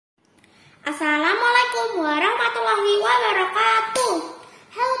Assalamualaikum warahmatullahi wabarakatuh.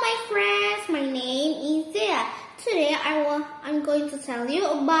 Hello my friends, my name is Zia. Today I'm going to tell you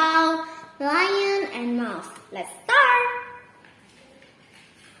about lion and mouse. Let's start.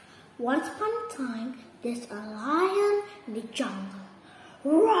 Once upon a time, there's a lion in the jungle.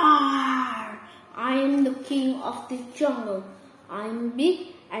 Roar! I am the king of the jungle. I'm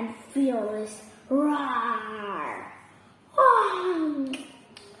big and fearless. Roar!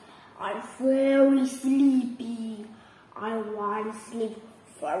 I'm very sleepy. I want to sleep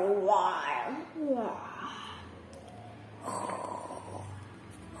for a while.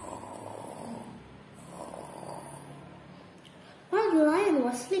 While the lion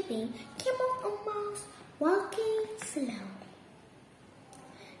was sleeping, came up a mouse walking slow.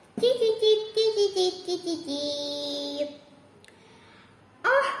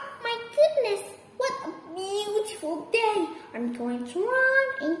 Oh my goodness, what a beautiful day. I'm going to run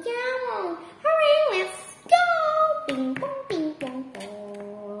and jump. Hurry, let's go. Ping pong, ping pong,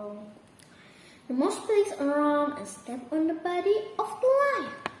 pong. The mouse plays around and stepped on the body of the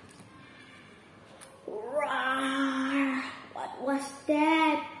lion. Roar! What was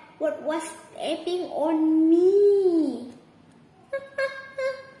that? What was stepping on me?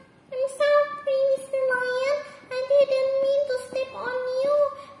 I'm sorry, Mr. Lion. I didn't mean to step on you.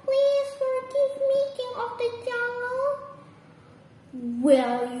 Please forgive me, King of the Jungle.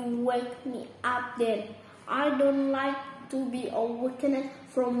 Well, you wake me up then. I don't like to be awakened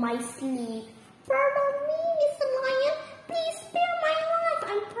from my sleep. Pardon me, Mr. Lion. Please spare my life.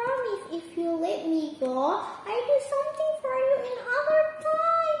 I promise if you let me go, I'll do something for you in other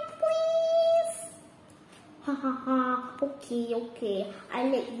time, please. Ha ha ha. Okay. I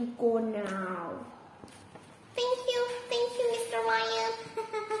let you go now. Thank you, Mr. Lion.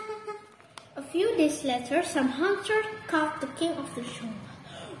 A few days later, some hunters caught the king of the jungle.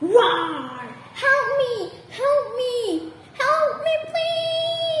 Roar! Help me, please!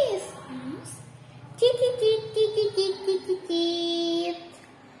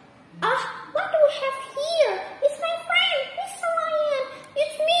 What do we have here? It's my friend, Mr. Lion.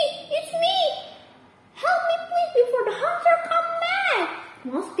 It's me. Help me, please, before the hunter come back.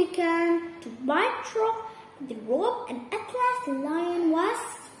 Mouse began to bite through the rope, and at last the lion was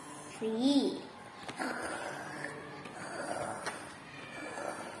free.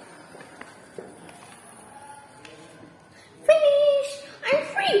 Finish! I'm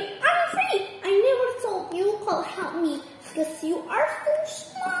free! I never thought you could help me because you are so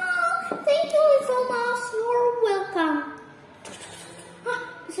small. Thank you, little mouse. You're welcome.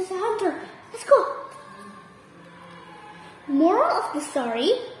 This is a hunter. Let's go. Moral of the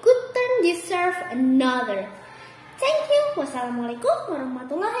story: good turn deserve another. Thank you. Wassalamualaikum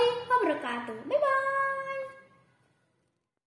warahmatullahi wabarakatuh. Bye bye.